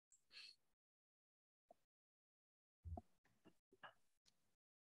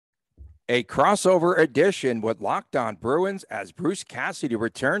A crossover edition with Locked On Bruins as Bruce Cassidy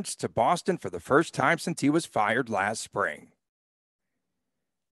returns to Boston for the first time since he was fired last spring.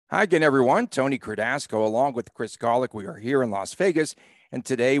 Hi again, everyone. Tony Cordasco along with Chris Gawlik. We are here in Las Vegas, and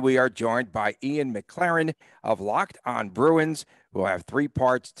today we are joined by Ian McLaren of Locked On Bruins. We'll have three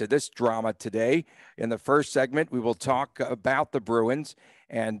parts to this drama today. In the first segment, we will talk about the Bruins,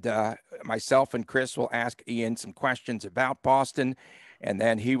 and myself and Chris will ask Ian some questions about Boston. And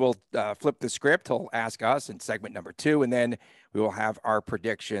then he will flip the script. He'll ask us in segment number 2, and then we will have our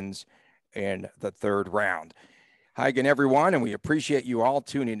predictions in the third round. Hi again, everyone, and we appreciate you all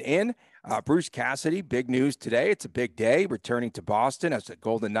tuning in. Bruce Cassidy, big news today. It's a big day, returning to Boston as the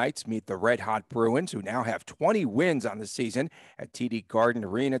Golden Knights meet the red-hot Bruins, who now have 20 wins on the season at TD Garden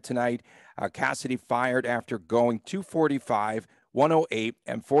Arena tonight. Cassidy fired after going 245, 108,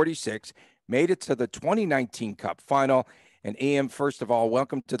 and 46, made it to the 2019 Cup final. And Ian, first of all,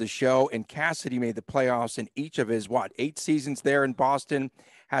 welcome to the show. And Cassidy made the playoffs in each of his, 8 seasons there in Boston.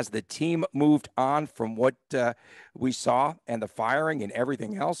 Has the team moved on from what we saw and the firing and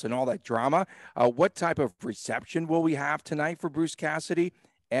everything else and all that drama? What type of reception will we have tonight for Bruce Cassidy?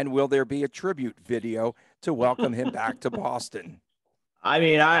 And will there be a tribute video to welcome him back to Boston? I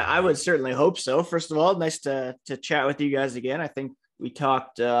mean, I would certainly hope so. First of all, nice to chat with you guys again. I think we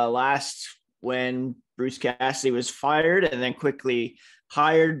talked last when Bruce Cassidy was fired and then quickly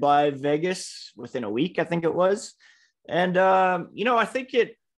hired by Vegas within a week, I think it was. And, I think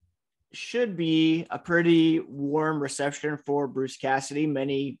it should be a pretty warm reception for Bruce Cassidy.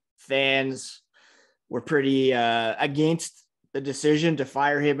 Many fans were pretty against the decision to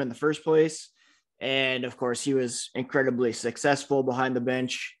fire him in the first place. And of course, he was incredibly successful behind the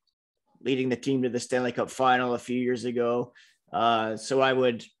bench, leading the team to the Stanley Cup final a few years ago. So I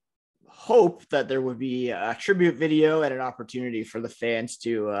would hope that there would be a tribute video and an opportunity for the fans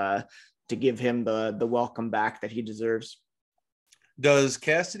to give him the welcome back that he deserves. Does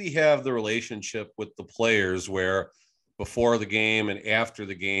Cassidy have the relationship with the players where before the game and after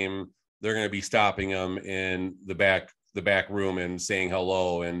the game, they're going to be stopping him in the back room and saying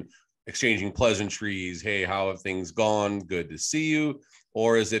hello and exchanging pleasantries? Hey, how have things gone? Good to see you.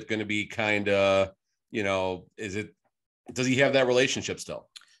 Or is it going to be kind of, does he have that relationship still?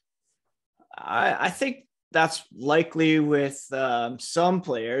 I think that's likely with some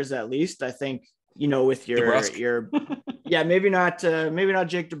players, at least. I think, with your maybe not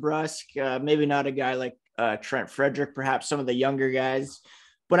Jake DeBrusk, maybe not a guy like Trent Frederick, perhaps some of the younger guys,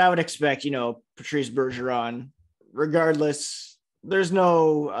 but I would expect, Patrice Bergeron, regardless, there's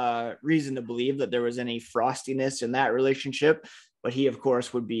no reason to believe that there was any frostiness in that relationship, but he, of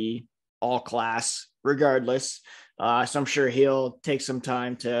course, would be all class regardless. So I'm sure he'll take some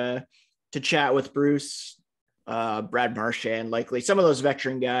time to chat with Bruce, Brad Marchand, likely some of those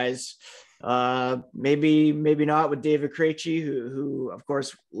veteran guys, maybe not with David Krejci, who of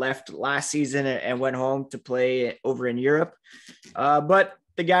course left last season and went home to play over in Europe. But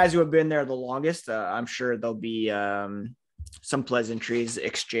the guys who have been there the longest, I'm sure there'll be some pleasantries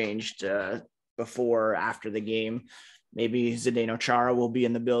exchanged before, after the game. Maybe Zdeno Chara will be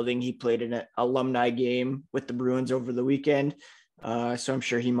in the building. He played in an alumni game with the Bruins over the weekend. So I'm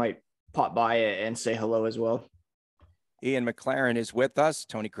sure he might pop by and say hello as well. Ian McLaren is with us.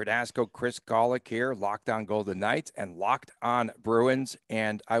 Tony Cordasco, Chris Gawlik here, Locked On Golden Knights and Locked On Bruins.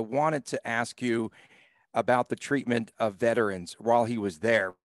 And I wanted to ask you about the treatment of veterans while he was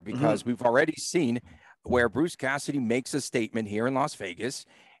there, because we've already seen where Bruce Cassidy makes a statement here in Las Vegas,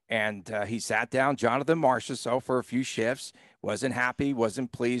 and he sat down Jonathan Marchessault for a few shifts, wasn't happy,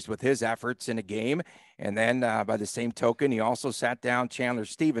 wasn't pleased with his efforts in a game. And then by the same token, he also sat down Chandler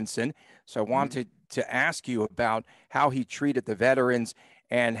Stevenson. So I wanted to ask you about how he treated the veterans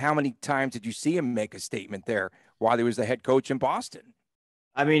and how many times did you see him make a statement there while he was the head coach in Boston?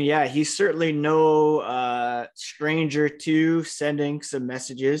 I mean, yeah, he's certainly no stranger to sending some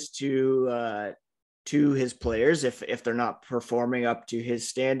messages to his players if they're not performing up to his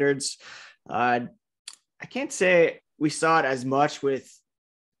standards. I can't say we saw it as much with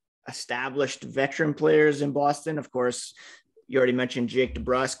established veteran players in Boston. Of course, you already mentioned Jake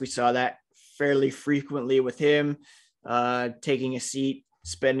DeBrusk. We saw that fairly frequently with him, taking a seat,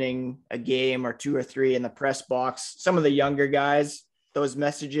 spending a game or 2 or 3 in the press box. Some of the younger guys, those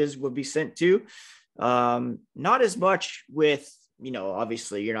messages would be sent to. Not as much with,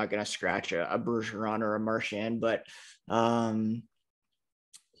 obviously you're not going to scratch a Bergeron or a Marchand, but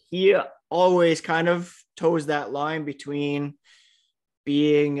he always kind of toes that line between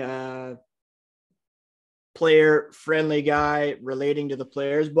being player friendly guy, relating to the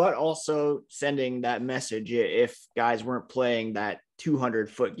players, but also sending that message if guys weren't playing that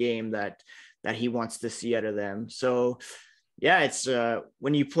 200-foot game that he wants to see out of them. So yeah, it's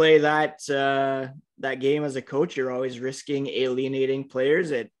when you play that game as a coach, you're always risking alienating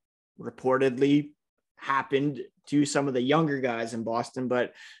players. It reportedly happened to some of the younger guys in Boston,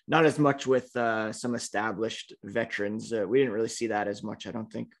 but not as much with some established veterans. We didn't really see that as much, I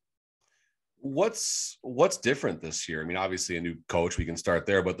don't think. What's different this year? I mean, obviously a new coach, we can start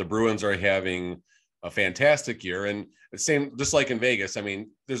there, but the Bruins are having a fantastic year. And the same, just like in Vegas, I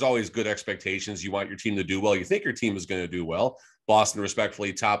mean, there's always good expectations. You want your team to do well. You think your team is going to do well. Boston,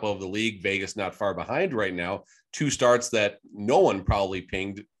 respectfully, top of the league. Vegas, not far behind right now. 2 starts that no one probably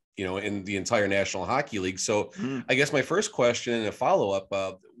pinged, in the entire National Hockey League. So I guess my first question and a follow-up,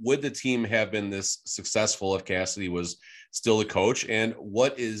 would the team have been this successful if Cassidy was still the coach? And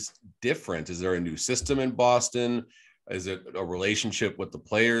what is different? Is there a new system in Boston? Is it a relationship with the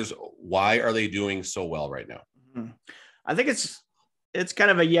players? Why are they doing so well right now? I think it's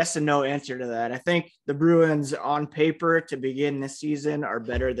kind of a yes and no answer to that. I think the Bruins on paper to begin this season are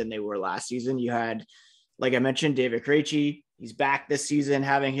better than they were last season. You had, like I mentioned, David Krejci. He's back this season,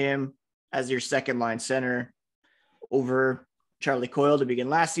 having him as your second line center over Charlie Coyle to begin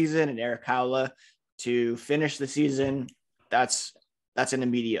last season and Eric Howla to finish the season. That's an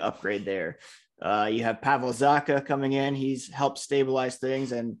immediate upgrade there. You have Pavel Zacha coming in. He's helped stabilize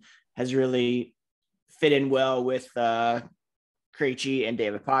things and has really fit in well with Krejci and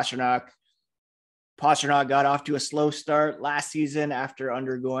David Pastrnak. Pastrnak got off to a slow start last season after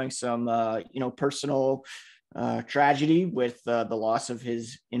undergoing some, personal tragedy with the loss of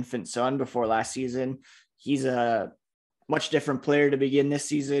his infant son before last season. He's a much different player to begin this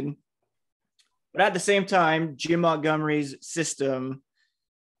season. But at the same time, Jim Montgomery's system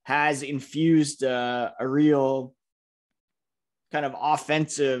has infused a real kind of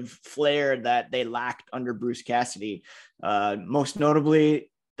offensive flair that they lacked under Bruce Cassidy. Most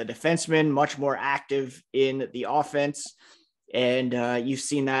notably, the defensemen much more active in the offense. And you've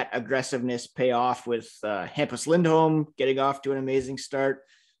seen that aggressiveness pay off with Hampus Lindholm getting off to an amazing start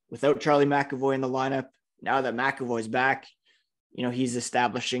without Charlie McAvoy in the lineup. Now that McAvoy's back, he's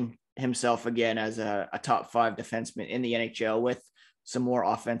establishing himself again as a top 5 defenseman in the NHL with some more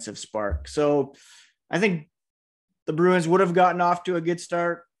offensive spark. So I think the Bruins would have gotten off to a good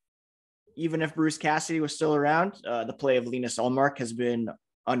start even if Bruce Cassidy was still around. The play of Linus Ullmark has been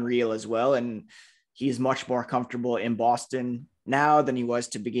unreal as well, and he's much more comfortable in Boston now than he was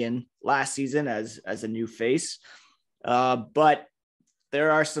to begin last season as a new face. But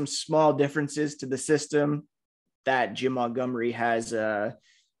there are some small differences to the system that Jim Montgomery has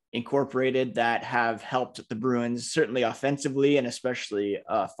incorporated that have helped the Bruins, certainly offensively and especially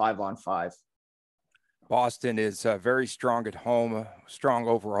 5-on-5. Boston is very strong at home, strong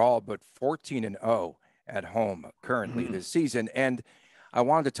overall, but 14-0 at home currently this season. And I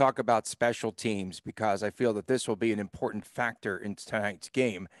wanted to talk about special teams because I feel that this will be an important factor in tonight's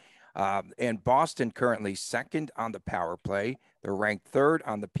game. And Boston currently second on the power play. They're ranked third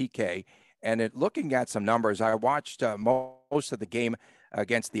on the PK. And looking at some numbers, I watched most of the game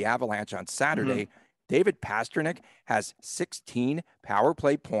against the Avalanche on Saturday. David Pastrnak has 16 power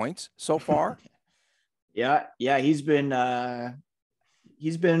play points so far. Yeah, he's been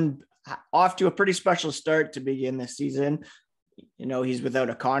off to a pretty special start to begin this season. He's without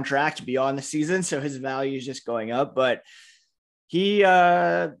a contract beyond the season, so his value is just going up. But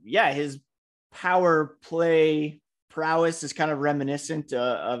his power play prowess is kind of reminiscent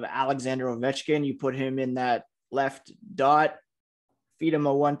of Alexander Ovechkin. You put him in that left dot, feed him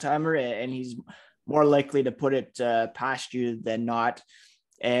a one-timer, and he's more likely to put it past you than not.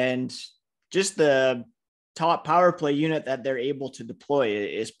 And just the top power play unit that they're able to deploy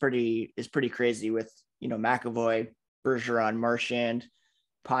is pretty crazy with, McAvoy, Bergeron, Marchand,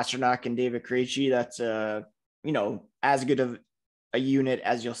 Pastrnak, and David Krejci. That's as good of a unit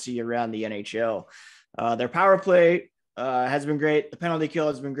as you'll see around the NHL. Their power play has been great. The penalty kill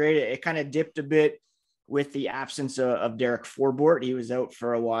has been great. It kind of dipped a bit with the absence of Derek Forbort. He was out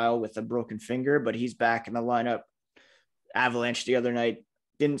for a while with a broken finger, but he's back in the lineup. Avalanche the other night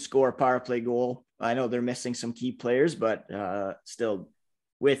didn't score a power play goal. I know they're missing some key players, but still,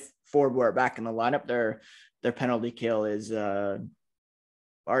 with Forbort back in the lineup, their penalty kill is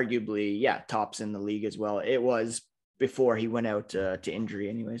arguably, tops in the league as well. It was before he went out to injury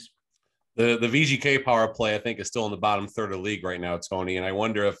anyways. The VGK power play, I think, is still in the bottom third of the league right now, Tony. And I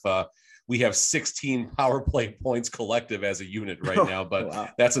wonder if we have 16 power play points collective as a unit right now, but wow.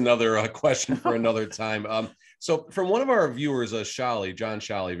 That's another question for another time. So from one of our viewers, John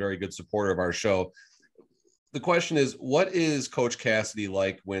Shally, very good supporter of our show, the question is, what is Coach Cassidy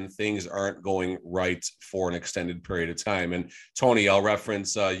like when things aren't going right for an extended period of time? And Tony, I'll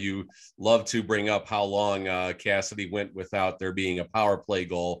reference, you love to bring up how long Cassidy went without there being a power play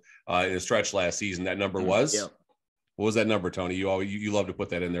goal in a stretch last season. That number was? Yep. What was that number, Tony? You love to put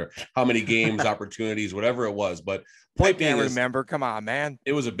that in there. How many games, opportunities, whatever it was. But point being is, remember. Come on, man.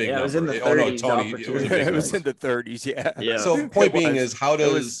 It was a big number. It was in the 30s, oh no, Tony, it was a big It was number. in the 30s. Yeah. So point being is, how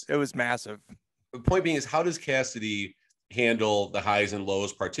does it was massive. The point being is, how does Cassidy handle the highs and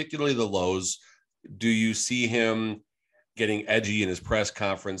lows, particularly the lows? Do you see him getting edgy in his press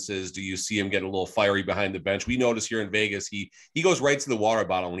conferences? Do you see him getting a little fiery behind the bench? We notice here in Vegas, he goes right to the water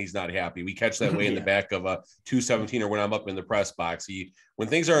bottle when he's not happy. We catch that way in the back of a 217 or when I'm up in the press box. When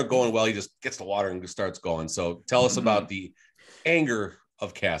things aren't going well, he just gets the water and just starts going. So tell us about the anger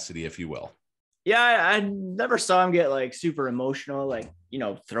of Cassidy, if you will. Yeah, I never saw him get like super emotional, like,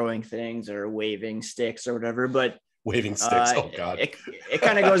 throwing things or waving sticks or whatever, but waving sticks. Oh God. It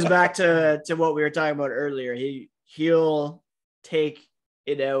kind of goes back to what we were talking about earlier. He'll take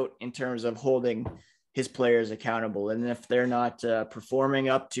it out in terms of holding his players accountable. And if they're not performing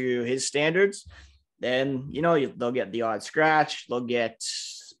up to his standards, then, they'll get the odd scratch. They'll get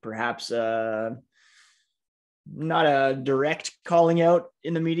perhaps not a direct calling out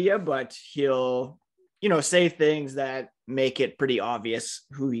in the media, but he'll, say things that make it pretty obvious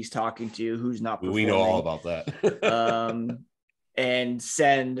who he's talking to, who's not performing. We know all about that. And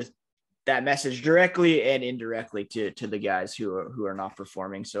send that message directly and indirectly to the guys who are not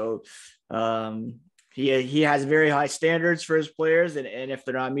performing. So he has very high standards for his players, and if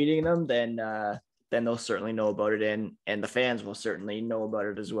they're not meeting them, then they'll certainly know about it, and the fans will certainly know about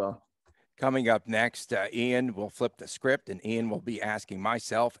it as well. Coming up next, Ian will flip the script, and Ian will be asking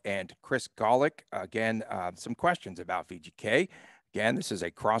myself and Chris Gawlik, again, some questions about VGK. Again, this is a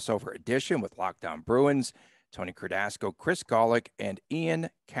crossover edition with Locked On Bruins, Tony Cordasco, Chris Gawlik, and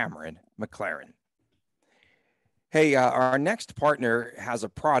Ian Cameron McLaren. Hey, our next partner has a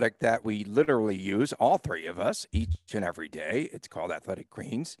product that we literally use, all three of us, each and every day. It's called Athletic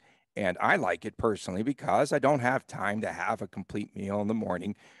Greens, and I like it personally because I don't have time to have a complete meal in the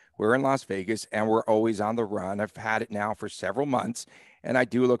morning. We're in Las Vegas, and we're always on the run. I've had it now for several months, and I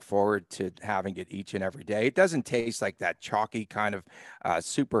do look forward to having it each and every day. It doesn't taste like that chalky kind of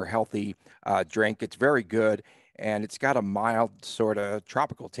super healthy drink. It's very good, and it's got a mild sort of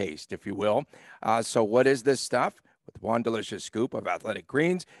tropical taste, if you will. So what is this stuff? With one delicious scoop of Athletic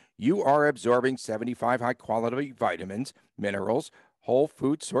Greens, you are absorbing 75 high-quality vitamins, minerals, whole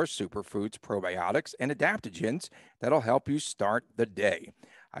food source superfoods, probiotics, and adaptogens that'll help you start the day.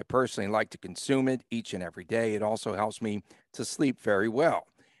 I personally like to consume it each and every day. It also helps me to sleep very well.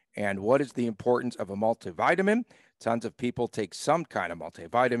 And what is the importance of a multivitamin? Tons of people take some kind of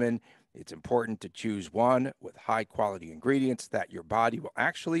multivitamin. It's important to choose one with high quality ingredients that your body will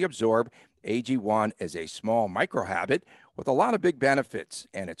actually absorb. AG1 is a small microhabit with a lot of big benefits,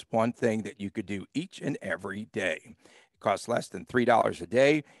 and it's one thing that you could do each and every day. It costs less than $3 a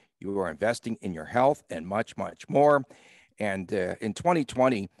day. You are investing in your health and much, much more. And in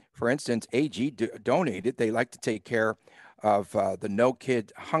 2020, for instance, AG donated. They like to take care of the No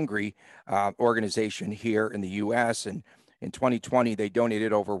Kid Hungry organization here in the U.S. And in 2020, they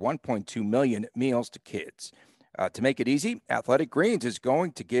donated over 1.2 million meals to kids. To make it easy, Athletic Greens is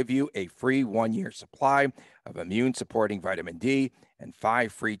going to give you a free 1-year supply of immune-supporting vitamin D and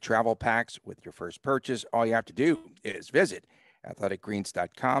 5 free travel packs with your first purchase. All you have to do is visit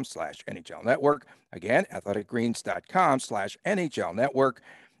athleticgreens.com/NHL Network. Again, athleticgreens.com/NHL Network,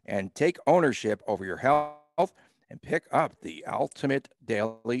 and take ownership over your health and pick up the ultimate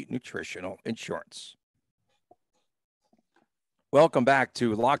daily nutritional insurance. Welcome back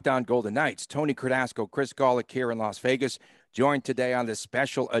to Locked On Golden Knights. Tony Cordasco, Chris Gawlik here in Las Vegas, joined today on this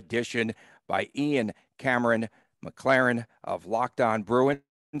special edition by Ian Cameron McLaren of Locked On Bruins.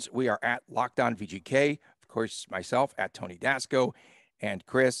 We are at Locked On VGK. Of course, myself at Tony Dasco, and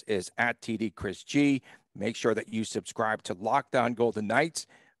Chris is at TD Chris G. Make sure that you subscribe to Locked On Golden Knights.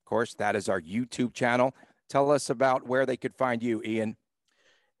 Of course, that is our YouTube channel. Tell us about where they could find you, Ian.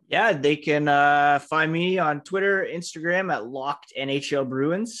 Yeah, they can find me on Twitter, Instagram at Locked NHL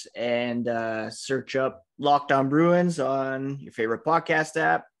Bruins, and search up Locked On Bruins on your favorite podcast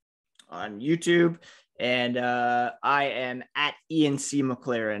app, on YouTube. And I am at Ian C.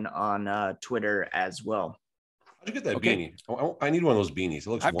 McLaren on Twitter as well. How'd you get that beanie? I need one of those beanies. It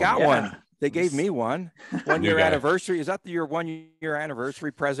looks I've wonderful. got one. They gave me one. 1 year guy. anniversary. Is that your 1 year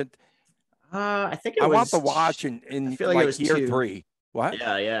anniversary present? I think it I was. want the watch in I feel like it was year 2. 3. What?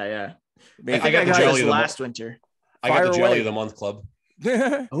 Yeah. I I think I got this last winter. I got the Jelly of the Month club.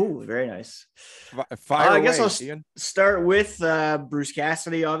 Oh, very nice. Fire I guess away, I'll Ian. start with Bruce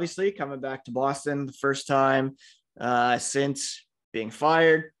Cassidy, obviously coming back to Boston the first time since being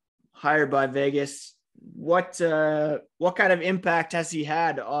hired by Vegas. What kind of impact has he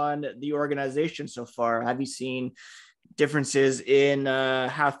had on the organization so far? Have you seen differences in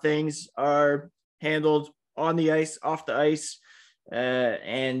how things are handled on the ice, off the ice,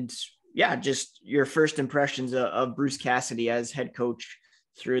 and yeah, just your first impressions of Bruce Cassidy as head coach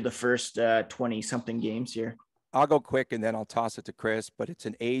through the first 20 something games here? I'll go quick and then I'll toss it to Chris, but it's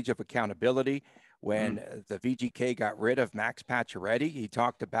an age of accountability. When the VGK got rid of Max Pacioretty, he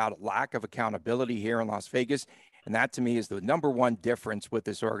talked about lack of accountability here in Las Vegas. And that to me is the number one difference with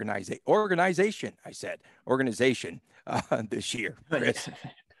this organization this year, Chris.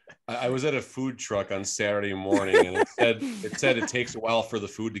 I was at a food truck on Saturday morning, and it said it takes a while for the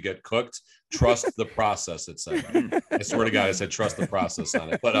food to get cooked. Trust the process. It said. I swear to God, I said trust the process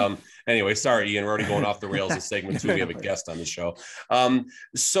on it. But anyway, sorry, Ian. We're already going off the rails of segment 2. We have a guest on the show.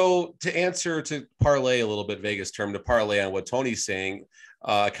 So to parlay a little bit, Vegas term, to parlay on what Tony's saying,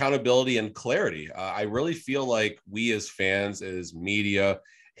 accountability and clarity. I really feel like we as fans, as media,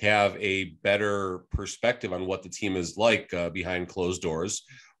 have a better perspective on what the team is like behind closed doors.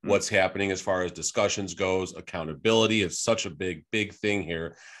 What's happening as far as discussions goes, accountability is such a big thing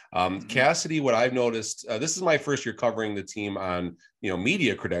here. Cassidy, what I've noticed, this is my first year covering the team on,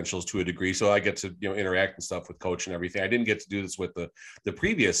 media credentials to a degree. So I get to, interact and stuff with coach and everything. I didn't get to do this with the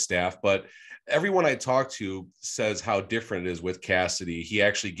previous staff, but everyone I talk to says how different it is with Cassidy. He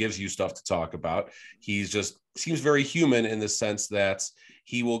actually gives you stuff to talk about. He's just seems very human in the sense that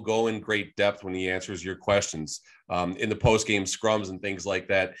he will go in great depth when he answers your questions in the post-game scrums and things like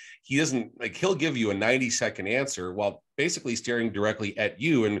that. He doesn't he'll give you a 90-second answer while basically staring directly at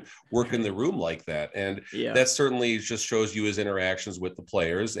you and work in the room like that. And that certainly just shows you his interactions with the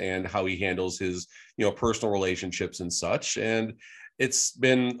players and how he handles his, personal relationships and such. And it's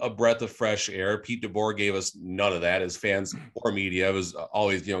been a breath of fresh air. Pete DeBoer gave us none of that as fans or media. It was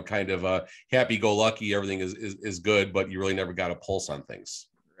always, kind of a happy-go-lucky. Everything is good, but you really never got a pulse on things.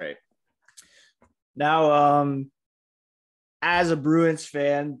 Right. Now, as a Bruins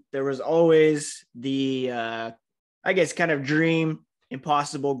fan, there was always the, I guess, kind of dream,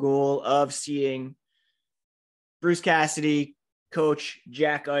 impossible goal of seeing Bruce Cassidy coach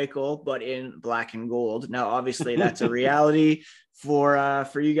Jack Eichel, but in black and gold. Now, obviously, that's a reality for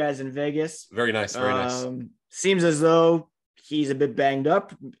you guys in Vegas. Very nice. Very nice. Seems as though he's a bit banged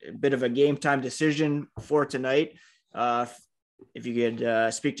up, a bit of a game time decision for tonight. If you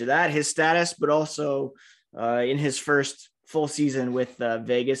could speak to that, his status, but also in his first full season with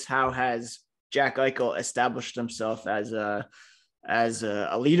Vegas, how has Jack Eichel established himself as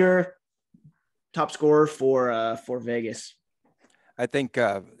a leader, top scorer for Vegas? I think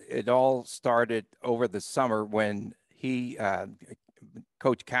it all started over the summer when he,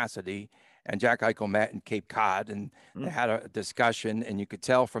 Coach Cassidy and Jack Eichel met in Cape Cod, and they had a discussion, and you could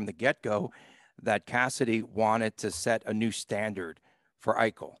tell from the get-go that Cassidy wanted to set a new standard for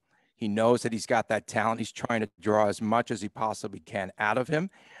Eichel. He knows that he's got that talent. He's trying to draw as much as he possibly can out of him.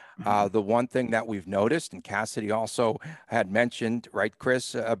 The one thing that we've noticed, and Cassidy also had mentioned, right,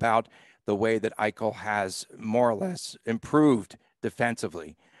 Chris, about the way that Eichel has more or less improved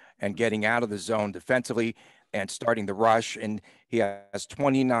defensively and getting out of the zone defensively and starting the rush. And he has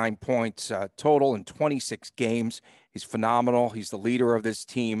 29 points total in 26 games. He's phenomenal. He's the leader of this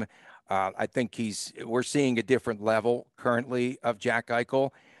team. I think we're seeing a different level currently of Jack Eichel.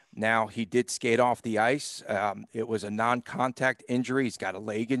 Now, he did skate off the ice. It was a non-contact injury. He's got a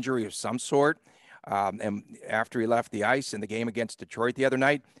leg injury of some sort. And after he left the ice in the game against Detroit the other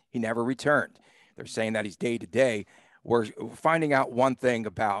night, he never returned. They're saying that he's day-to-day. We're finding out one thing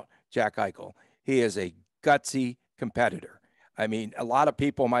about Jack Eichel. He is a gutsy competitor. I mean, a lot of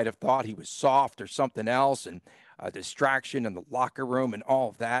people might have thought he was soft or something else and a distraction in the locker room and all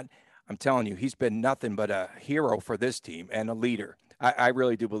of that. I'm telling you, he's been nothing but a hero for this team and a leader. I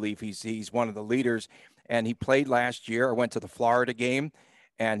really do believe he's one of the leaders. And he played last year. I went to the Florida game,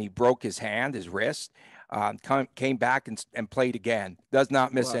 and he broke his wrist, came back and played again. Does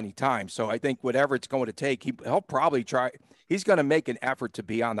not miss any time. So I think whatever it's going to take, he'll probably try. He's going to make an effort to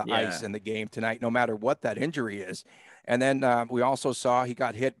be on the ice in the game tonight, no matter what that injury is. And then we also saw he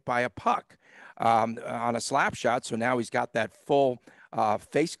got hit by a puck on a slap shot. So now he's got that full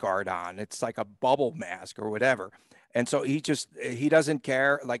face guard on. It's like a bubble mask or whatever. And so he doesn't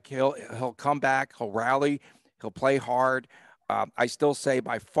care. Like he'll come back, he'll rally, he'll play hard. I still say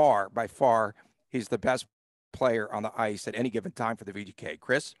by far, he's the best player on the ice at any given time for the VGK.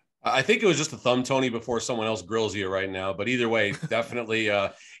 Chris? I think it was just a thumb, Tony, before someone else grills you right now. But either way, definitely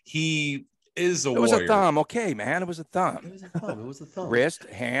he is a warrior. It was a thumb. Okay, man. It was a thumb. It was a thumb. It was a thumb. Wrist,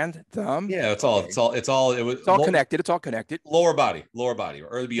 hand, thumb. Yeah, it's all Connected. It's all connected. Lower body,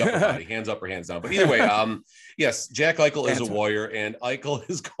 or it'd be upper body, hands up or hands down. But either way, yes, Jack Eichel is a warrior, and Eichel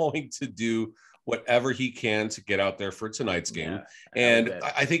is going to do whatever he can to get out there for tonight's game. Yeah, and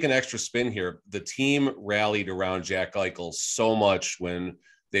I think an extra spin here, the team rallied around Jack Eichel so much when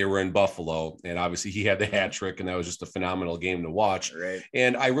they were in Buffalo, and obviously he had the hat trick, and that was just a phenomenal game to watch. Right.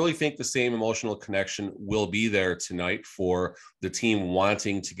 And I really think the same emotional connection will be there tonight for the team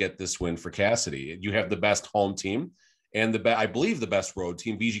wanting to get this win for Cassidy. You have the best home team and I believe the best road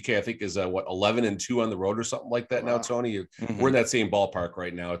team. BGK, I think, is 11-2 on the road or something like that. Wow. Now, Tony, we're in that same ballpark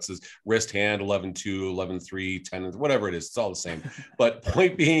right now. It's this wrist hand 11-2, 11-3, 10, whatever it is. It's all the same. But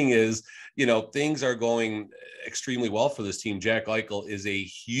point being is, things are going extremely well for this team. Jack Eichel is a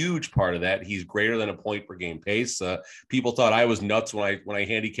huge part of that. He's greater than a point per game pace. People thought I was nuts when I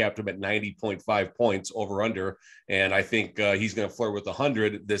handicapped him at 90.5 points over under, and I think he's going to flirt with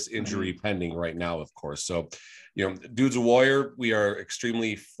 100. This injury pending right now, of course. So, dude's a warrior. We are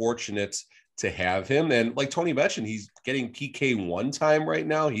extremely fortunate to have him. And like Tony mentioned, he's getting PK one time right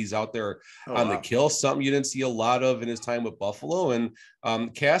now. He's out there on the kill, something you didn't see a lot of in his time with Buffalo. And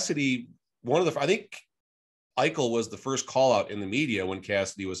Cassidy, I think Eichel was the first call out in the media when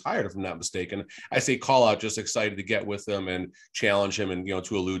Cassidy was hired, if I'm not mistaken. I say call out, just excited to get with him and challenge him and,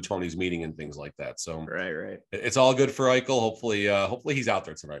 to elude Tony's meeting and things like that. So right. It's all good for Eichel. Hopefully he's out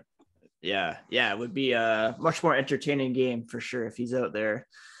there tonight. Yeah. It would be a much more entertaining game for sure if he's out there.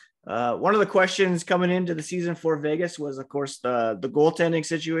 One of the questions coming into the season for Vegas was, of course, the goaltending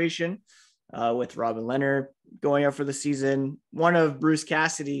situation with Robin Leonard going out for the season. One of Bruce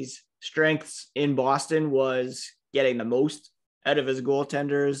Cassidy's strengths in Boston was getting the most out of his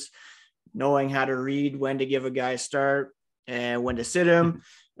goaltenders, knowing how to read when to give a guy a start and when to sit him.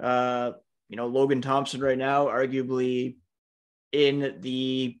 Logan Thompson right now, arguably in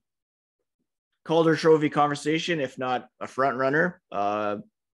the Calder Trophy conversation, if not a front runner.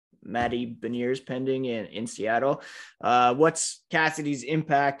 Matty Beniers pending in Seattle. What's Cassidy's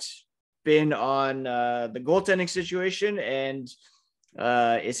impact been on the goaltending situation, and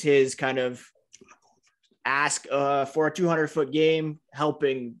is his kind of ask for a 200-foot game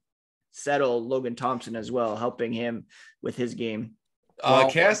helping settle Logan Thompson as well, helping him with his game?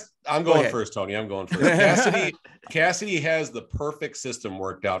 I'm going first, Tony. I'm going first. Cassidy has the perfect system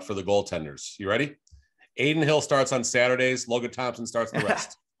worked out for the goaltenders. You ready? Aiden Hill starts on Saturdays. Logan Thompson starts the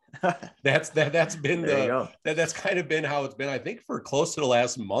rest. That's kind of been how it's been, I think, for close to the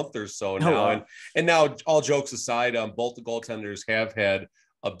last month or so now. Oh, wow. And now, all jokes aside, both the goaltenders have had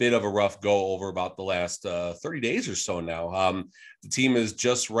a bit of a rough go over about the last 30 days or so now. The team is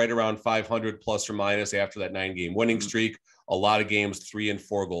just right around 500 plus or minus after that 9-game winning streak. A lot of games 3 and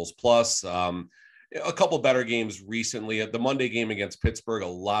 4 goals plus. A couple better games recently. At the Monday game against Pittsburgh, a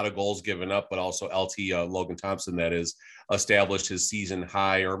lot of goals given up, but also Logan Thompson, that is, established his season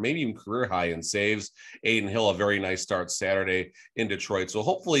high or maybe even career high in saves. Aiden Hill, a very nice start Saturday in Detroit. So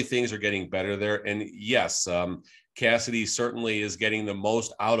hopefully things are getting better there. And yes, Cassidy certainly is getting the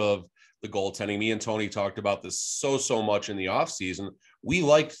most out of the goaltending. Me and Tony talked about this so much in the offseason. We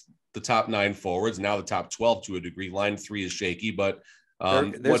liked the top 9 forwards, now the top 12 to a degree. Line 3 is shaky, but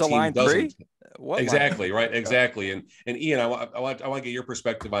there's a line 3. Exactly. Right. Exactly. And Ian, I want to get your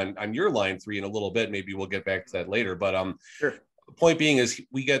perspective on your line 3 in a little bit. Maybe we'll get back to that later, but sure. The point being is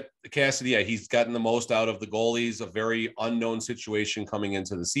we get Cassidy. He's gotten the most out of the goalies, a very unknown situation coming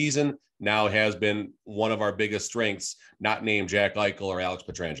into the season. Now has been one of our biggest strengths, not named Jack Eichel or Alex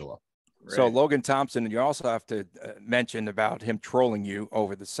Pietrangelo. Right. So Logan Thompson, you also have to mention about him trolling you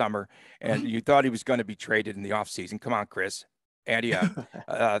over the summer, and you thought he was going to be traded in the offseason. Come on, Chris. Andy,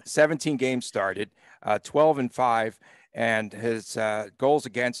 17 games started, 12-5, and his goals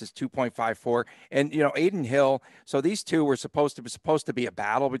against is 2.54. And Aiden Hill. So these two were supposed to be a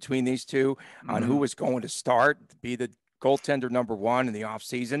battle between these two on who was going to start, be the goaltender number 1 in the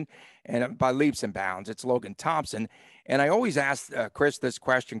offseason. And by leaps and bounds, it's Logan Thompson. And I always ask Chris this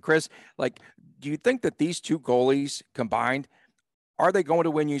question. Chris, do you think that these two goalies combined, are they going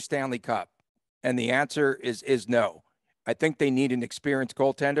to win you Stanley Cup? And the answer is no. I think they need an experienced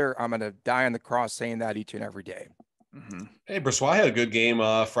goaltender. I'm going to die on the cross saying that each and every day. Mm-hmm. Hey, Brossoit had a good game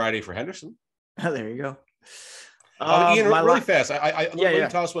Friday for Henderson. Oh, there you go. Ian, really fast. Let me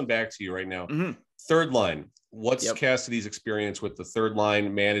toss one back to you right now. Mm-hmm. Third line. What's Cassidy's experience with the third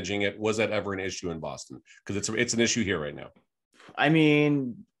line, managing it? Was that ever an issue in Boston? Because it's an issue here right now. I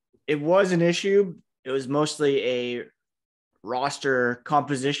mean, it was an issue. It was mostly a roster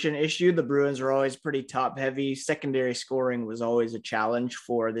composition issue. The Bruins were always pretty top heavy. Secondary scoring was always a challenge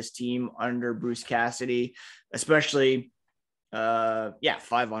for this team under Bruce Cassidy, especially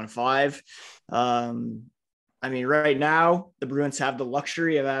 5-on-5. I mean, right now the Bruins have the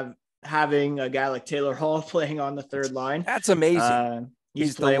luxury of having a guy like Taylor Hall playing on the third line. That's amazing.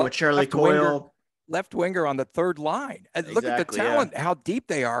 He's playing with Charlie Coyle. Left winger on the third line. Exactly, look at the talent, how deep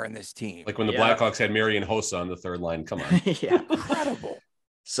they are in this team. Like when the Blackhawks had Marian Hossa on the third line. Come on. Yeah. Incredible.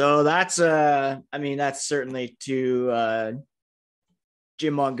 So that's that's certainly to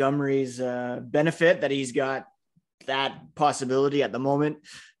Jim Montgomery's benefit that he's got that possibility at the moment.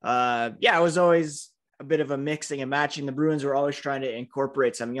 It was always a bit of a mixing and matching. The Bruins were always trying to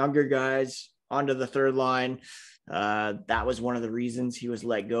incorporate some younger guys onto the third line. That was one of the reasons he was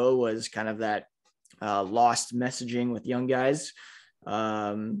let go, was kind of that lost messaging with young guys.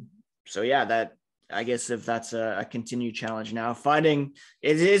 That, I guess, if that's a continued challenge now, it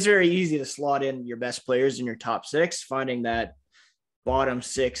is very easy to slot in your best players in your top six. Finding that bottom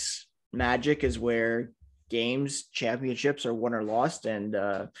six magic is where championships are won or lost. And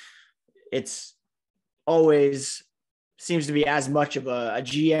it's always seems to be as much of a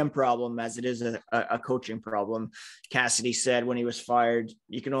GM problem as it is a coaching problem. Cassidy said when he was fired,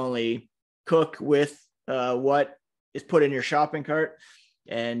 you can only cook with what is put in your shopping cart.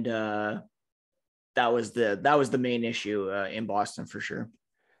 And that was the main issue in Boston for sure.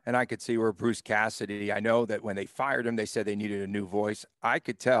 And I could see where Bruce Cassidy, I know that when they fired him, they said they needed a new voice. I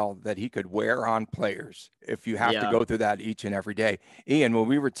could tell that he could wear on players if you have to go through that each and every day. Ian, when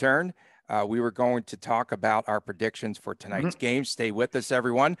we return, we were going to talk about our predictions for tonight's game. Stay with us,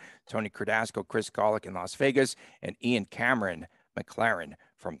 everyone. Tony Cordasco, Chris Gawlik in Las Vegas, and Ian Cameron McLaren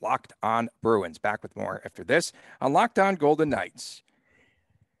from Locked On Bruins. Back with more after this on Locked On Golden Knights.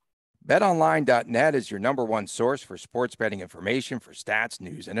 BetOnline.net is your number one source for sports betting information, for stats,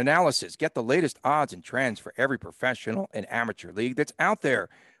 news, and analysis. Get the latest odds and trends for every professional and amateur league that's out there.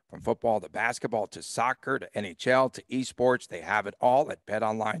 From football to basketball to soccer to NHL to esports, they have it all at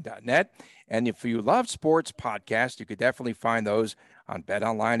BetOnline.net. And if you love sports podcasts, you could definitely find those on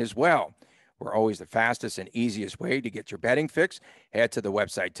BetOnline as well. We're always the fastest and easiest way to get your betting fix. Head to the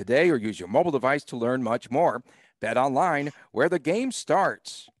website today or use your mobile device to learn much more. BetOnline, where the game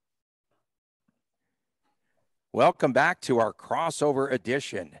starts. Welcome back to our crossover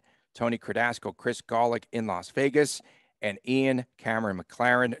edition. Tony Cordasco, Chris Gawlik in Las Vegas, and Ian Cameron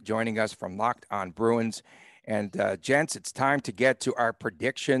McLaren joining us from Locked On Bruins. And gents, it's time to get to our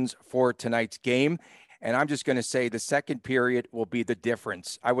predictions for tonight's game. And I'm just going to say the second period will be the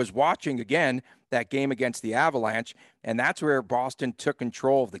difference. I was watching again that game against the Avalanche, and that's where Boston took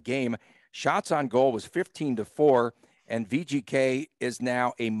control of the game. Shots on goal was 15-4, and VGK is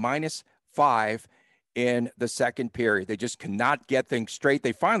now a -5 in the second period. They just cannot get things straight.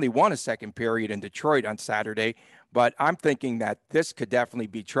 They finally won a second period in Detroit on Saturday, but I'm thinking that this could definitely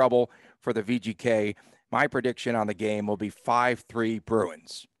be trouble for the VGK. My prediction on the game will be 5-3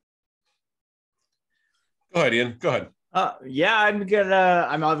 Bruins. Go ahead, Ian. Go ahead.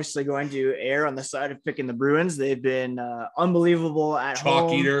 I'm obviously going to err on the side of picking the Bruins. They've been unbelievable at home.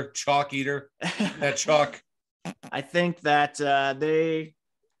 Chalk eater. That chalk. I think that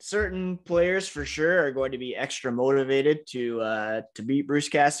certain players for sure are going to be extra motivated to beat Bruce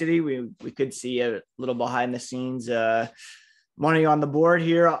Cassidy. We could see a little behind the scenes money on the board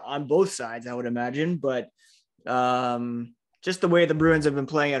here on both sides, I would imagine. But just the way the Bruins have been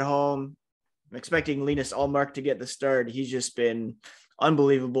playing at home, I'm expecting Linus Ullmark to get the start. He's just been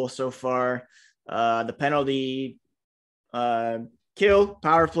unbelievable so far. The penalty kill,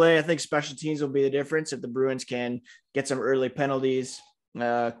 power play, I think special teams will be the difference if the Bruins can get some early penalties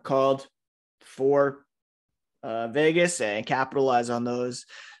called for Vegas and capitalize on those.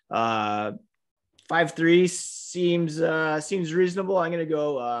 5-3 seems reasonable. I'm going to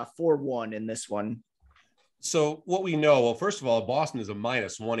go 4-1 in this one. So what we know, well, first of all, Boston is a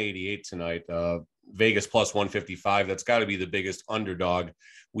 -188 tonight. Vegas +155. That's got to be the biggest underdog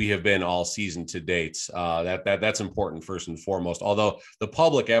we have been all season to date. That's important first and foremost. Although the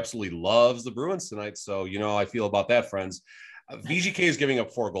public absolutely loves the Bruins tonight, so you know how I feel about that, friends. VGK is giving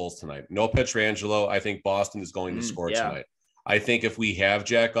up 4 goals tonight. No Pietrangelo. I think Boston is going to score tonight. I think if we have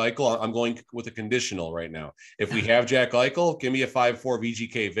Jack Eichel, I'm going with a conditional right now. If we have Jack Eichel, give me a 5-4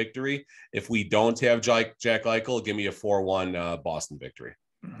 VGK victory. If we don't have Jack Eichel, give me a 4-1 Boston victory.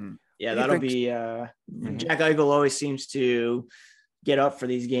 Mm-hmm. Yeah, that'll be Jack Eichel always seems to get up for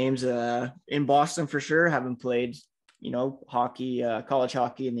these games in Boston for sure. Having played, hockey, college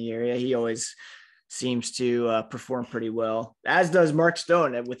hockey in the area, he always seems to perform pretty well, as does Mark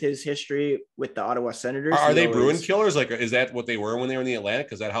Stone with his history with the Ottawa Senators. Are they Bruin killers? Like, is that what they were when they were in the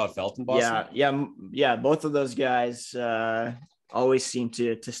Atlantic? Is that how it felt in Boston? Yeah. Both of those guys always seem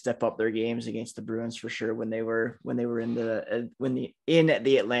to step up their games against the Bruins for sure when they were in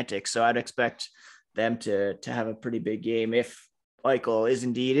the Atlantic. So I'd expect them to have a pretty big game if Eichel is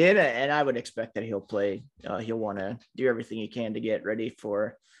indeed in, and I would expect that he'll play. He'll want to do everything he can to get ready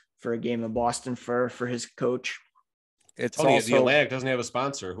for a game in Boston for his coach. It's Tony, also, the Atlantic doesn't have a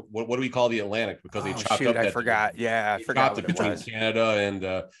sponsor. What do we call the Atlantic? Because they chopped up that. I forgot. Yeah, I forgot it between Canada and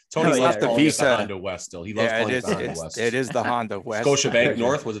Tony left the visa. The Honda West still. He loves calling it the Honda West. It is the Honda West. Scotiabank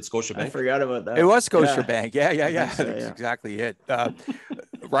North. Was it Scotiabank? I forgot about that. It was Scotiabank. Yeah. That's exactly it.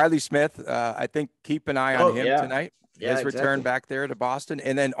 Riley Smith, I think keep an eye on him tonight. His return back there to Boston.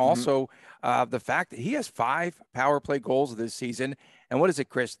 And then also the fact that he has 5 power play goals this season. And what is it,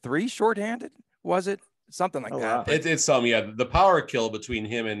 Chris? 3 shorthanded? Was it? Something like that. Wow. It's the power kill between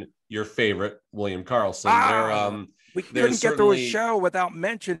him and your favorite, William Karlsson. We couldn't get through a show without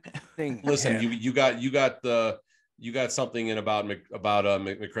mentioning. Listen, you got something in about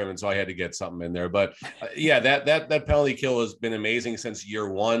McCrimmon, so I had to get something in there. But that penalty kill has been amazing since year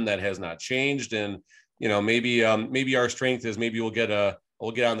 1. That has not changed, and maybe our strength is maybe we'll get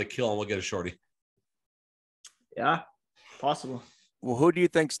on the kill and we'll get a shorty. Yeah, possible. Well, who do you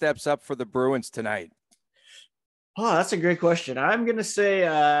think steps up for the Bruins tonight? Oh, that's a great question. I'm gonna say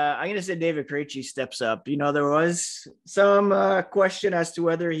David Krejci steps up. There was some question as to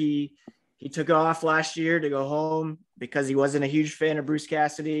whether he took off last year to go home because he wasn't a huge fan of Bruce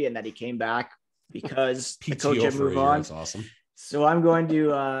Cassidy, and that he came back because the coach had moved on. That's awesome. So I'm going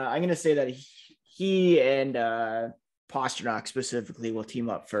to say that he and Pastrnak specifically will team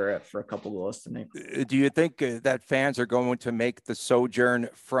up for a couple goals tonight. Do you think that fans are going to make the sojourn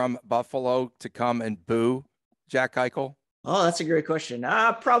from Buffalo to come and boo Jack Eichel? Oh, that's a great question.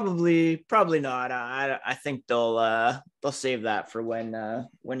 Probably not. I think they'll save that for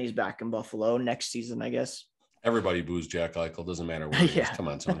when he's back in Buffalo next season, I guess. Everybody boos Jack Eichel. Doesn't matter where he is. Come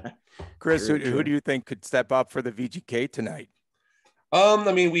on, Tony. Chris, who do you think could step up for the VGK tonight?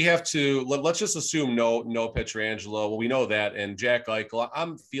 We have to let's just assume no Pietrangelo. Well, we know that, and Jack Eichel,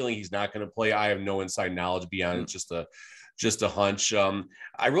 I'm feeling he's not going to play. I have no inside knowledge beyond it's just a hunch.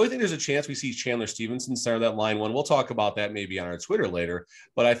 I really think there's a chance we see Chandler Stevenson center that line one. We'll talk about that maybe on our Twitter later,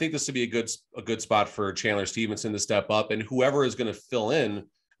 but I think this would be a good spot for Chandler Stevenson to step up, and whoever is going to fill in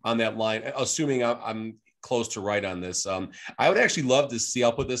on that line, assuming I'm close to right on this. I would actually love to see,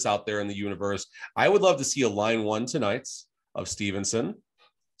 I'll put this out there in the universe. I would love to see a line one tonight of Stevenson,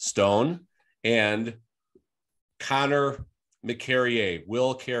 Stone, and Connor McCarrier,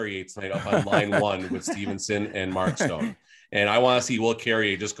 Will Carrier tonight up on line one with Stevenson and Mark Stone. And I want to see Will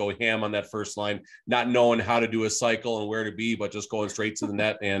Carrier just go ham on that first line, not knowing how to do a cycle and where to be, but just going straight to the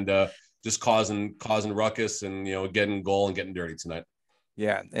net and just causing ruckus and, getting goal and getting dirty tonight.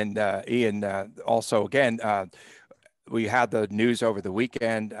 Yeah. And Ian, also, again, we had the news over the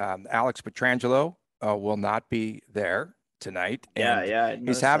weekend. Alex Pietrangelo will not be there tonight. And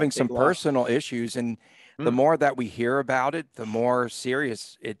he's having some personal issues, and the more that we hear about it, the more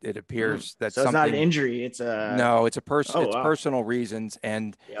serious it appears that so it's not an injury. It's personal reasons.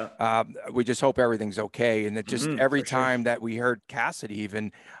 And we just hope everything's okay. And it just every time that we heard Cassidy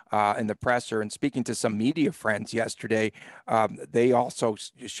even in the presser and speaking to some media friends yesterday, they also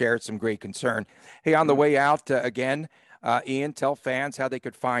shared some great concern. Hey, on the way out again, Ian, tell fans how they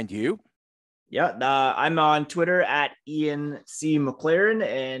could find you. Yeah, I'm on Twitter at Ian C. McLaren,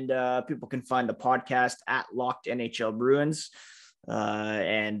 and people can find the podcast at Locked NHL Bruins,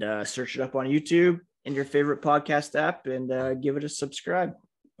 and search it up on YouTube in your favorite podcast app and give it a subscribe.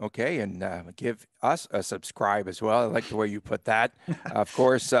 Okay, and give us a subscribe as well. I like the way you put that. Of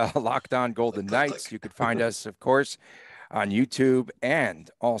course, Locked On Golden Knights. You could find us, of course, on YouTube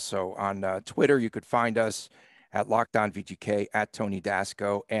and also on Twitter. You could find us at Locked On VGK, at Tony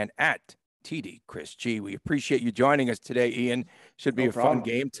Dasco, and at TD Chris G. We appreciate you joining us today, Ian. Should be a fun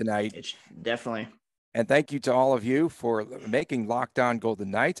game tonight. It's definitely. And thank you to all of you for making Locked On Golden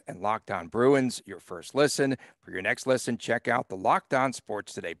Knights and Locked On Bruins your first listen. For your next listen, check out the Locked On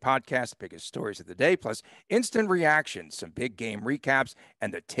Sports Today podcast, biggest stories of the day, plus instant reactions, some big game recaps,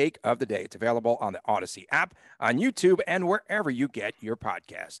 and the take of the day. It's available on the Odyssey app, on YouTube, and wherever you get your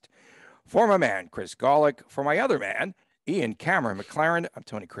podcast. For my man, Chris Gawlik, for my other man, Ian Cameron McLaren, I'm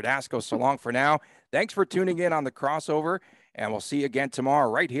Tony Cordasco. So long for now. Thanks for tuning in on the crossover, and we'll see you again tomorrow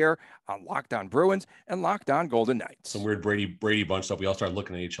right here on Locked On Bruins and Locked On Golden Knights. Some weird Brady bunch stuff. We all started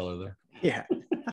looking at each other there. Yeah.